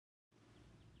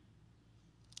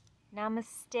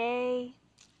Namaste.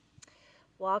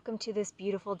 Welcome to this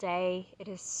beautiful day. It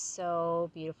is so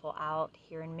beautiful out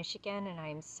here in Michigan, and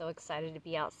I'm so excited to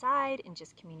be outside and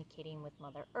just communicating with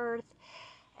Mother Earth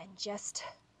and just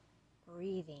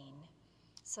breathing.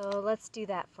 So let's do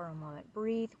that for a moment.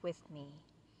 Breathe with me.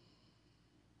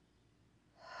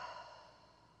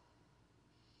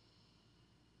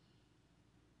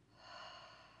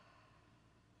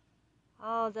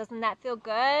 Oh, doesn't that feel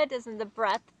good? Doesn't the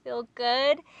breath feel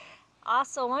good?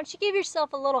 Also, why don't you give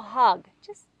yourself a little hug?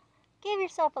 Just give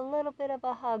yourself a little bit of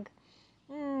a hug.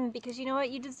 Because you know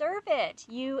what? You deserve it.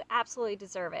 You absolutely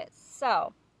deserve it.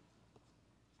 So,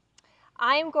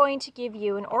 I'm going to give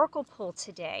you an oracle pull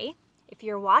today. If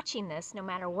you're watching this, no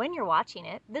matter when you're watching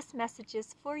it, this message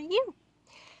is for you.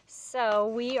 So,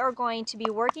 we are going to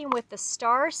be working with the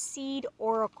Starseed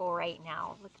Oracle right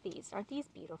now. Look at these. Aren't these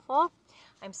beautiful?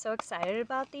 I'm so excited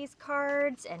about these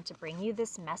cards and to bring you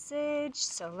this message.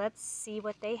 So let's see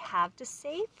what they have to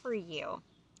say for you.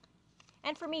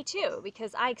 And for me too,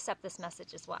 because I accept this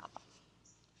message as well.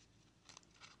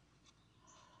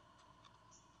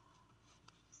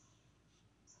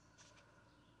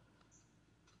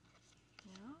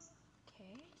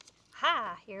 Okay.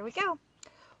 Ha! Here we go.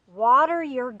 Water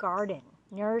your garden.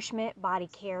 Nourishment, body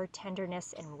care,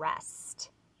 tenderness, and rest.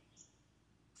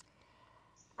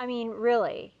 I mean,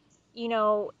 really, you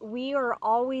know, we are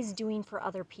always doing for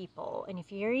other people. And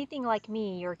if you're anything like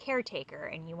me, you're a caretaker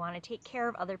and you want to take care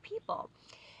of other people.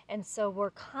 And so we're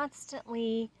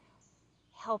constantly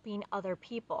helping other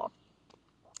people.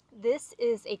 This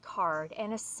is a card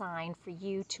and a sign for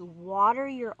you to water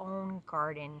your own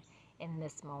garden in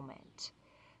this moment.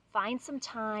 Find some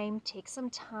time, take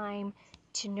some time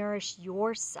to nourish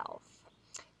yourself.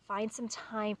 Find some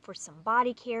time for some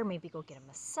body care. Maybe go get a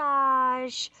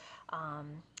massage.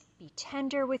 Be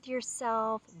tender with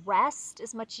yourself. Rest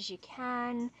as much as you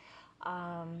can.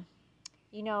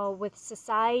 You know, with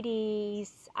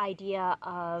society's idea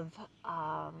of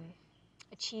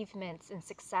achievements and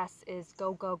success is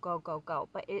go, go, go, go, go.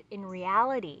 But in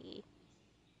reality,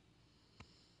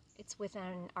 it's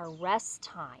within our rest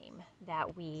time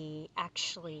that we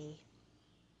actually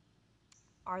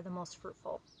are the most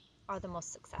fruitful, are the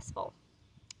most successful,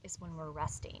 is when we're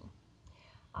resting.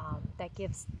 That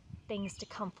gives things to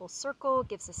come full circle,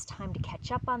 gives us time to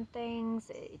catch up on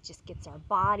things. It just gets our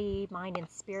body, mind, and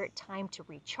spirit time to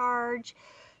recharge.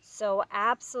 So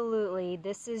absolutely,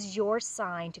 this is your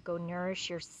sign to go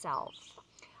nourish yourself.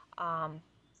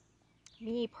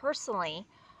 Me personally,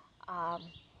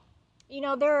 you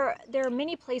know, there are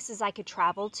many places I could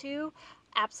travel to,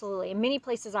 absolutely, and many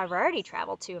places I've already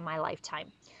traveled to in my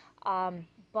lifetime.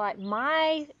 But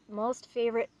my most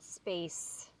favorite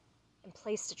space and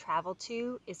place to travel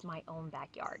to is my own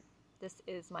backyard. This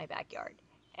is my backyard,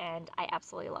 and I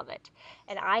absolutely love it.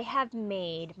 And I have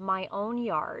made my own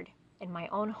yard and my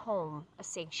own home a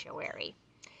sanctuary.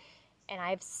 And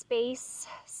I have space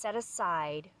set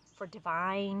aside for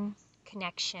divine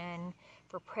connection,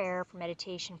 for prayer, for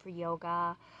meditation, for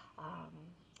yoga.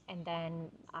 And then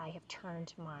I have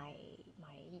turned my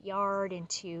yard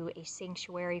into a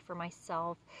sanctuary for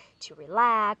myself to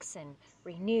relax and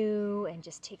renew and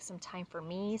just take some time for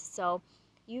me. So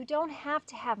you don't have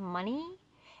to have money,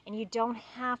 and you don't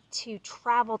have to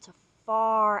travel to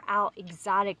far out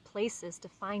exotic places to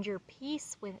find your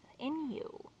peace within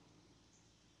you.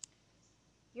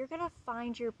 You're going to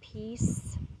find your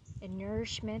peace and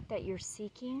nourishment that you're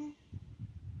seeking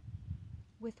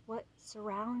with what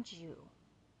surrounds you.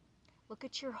 Look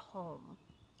at your home.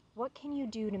 What can you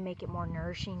do to make it more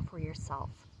nourishing for yourself,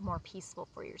 more peaceful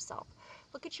for yourself?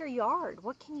 Look at your yard.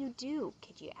 What can you do?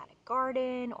 Could you add a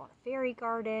garden or a fairy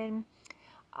garden,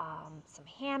 some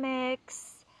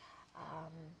hammocks?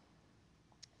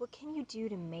 What can you do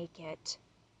to make it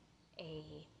a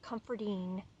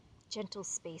comforting, gentle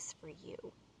space for you?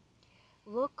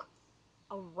 Look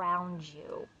around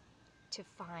you to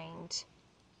find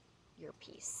your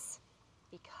peace,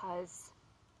 because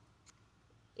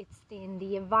it's in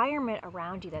the environment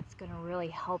around you that's going to really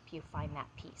help you find that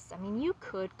peace. I mean, you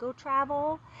could go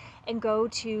travel and go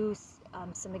to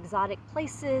some exotic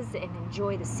places and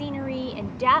enjoy the scenery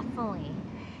and definitely,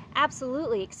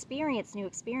 absolutely experience new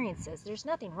experiences. There's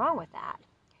nothing wrong with that.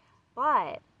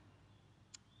 But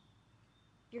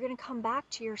you're going to come back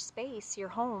to your space, your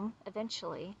home,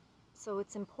 eventually. So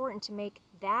it's important to make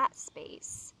that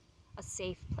space a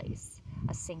safe place,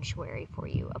 a sanctuary for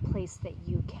you, a place that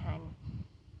you can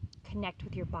connect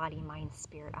with your body, mind,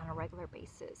 spirit on a regular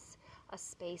basis, a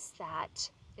space that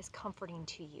is comforting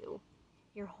to you.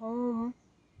 Your home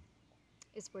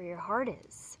is where your heart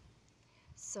is.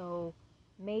 So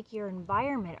Make your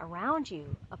environment around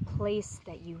you a place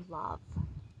that you love.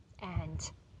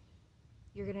 And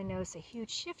you're going to notice a huge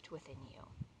shift within you.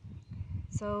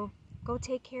 So go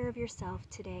take care of yourself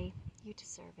today. You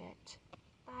deserve it.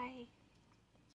 Bye.